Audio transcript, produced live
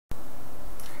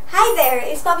Hi there,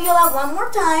 it's Fabiola one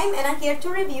more time, and I'm here to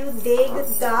review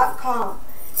Digg.com.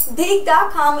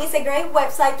 Digg.com is a great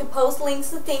website to post links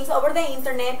to things over the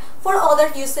internet for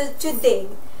other users to dig.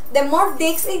 The more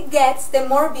digs it gets, the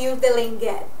more views the link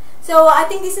gets. So I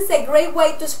think this is a great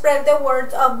way to spread the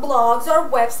word of blogs or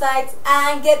websites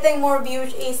and get them more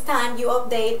views each time you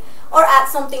update or add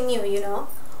something new.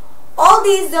 All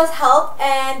these does help,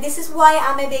 and this is why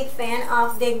I'm a big fan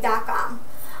of Digg.com.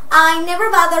 I never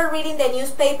bother reading the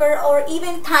newspaper or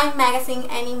even Time magazine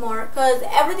anymore because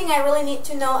everything I really need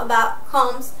to know about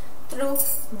comes through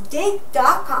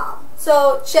Digg.com.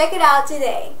 So check it out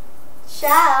today.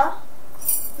 Ciao!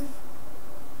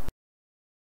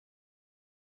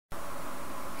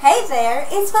 Hey there,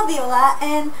 it's Fabiola,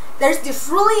 and there's this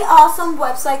really awesome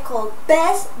website called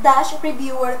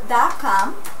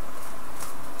best-reviewer.com.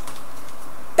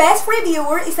 Best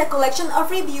Reviewer is a collection of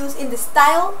reviews in the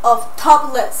style of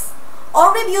top lists.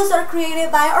 All reviews are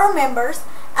created by our members,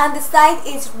 and the site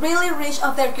is really rich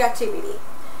of their creativity.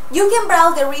 You can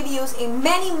browse the reviews in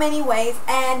many ways,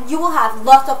 and you will have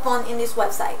lots of fun in this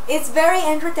website. It's very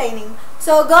entertaining,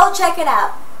 so go check it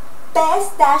out.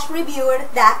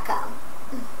 best-reviewer.com.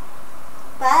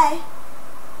 Bye!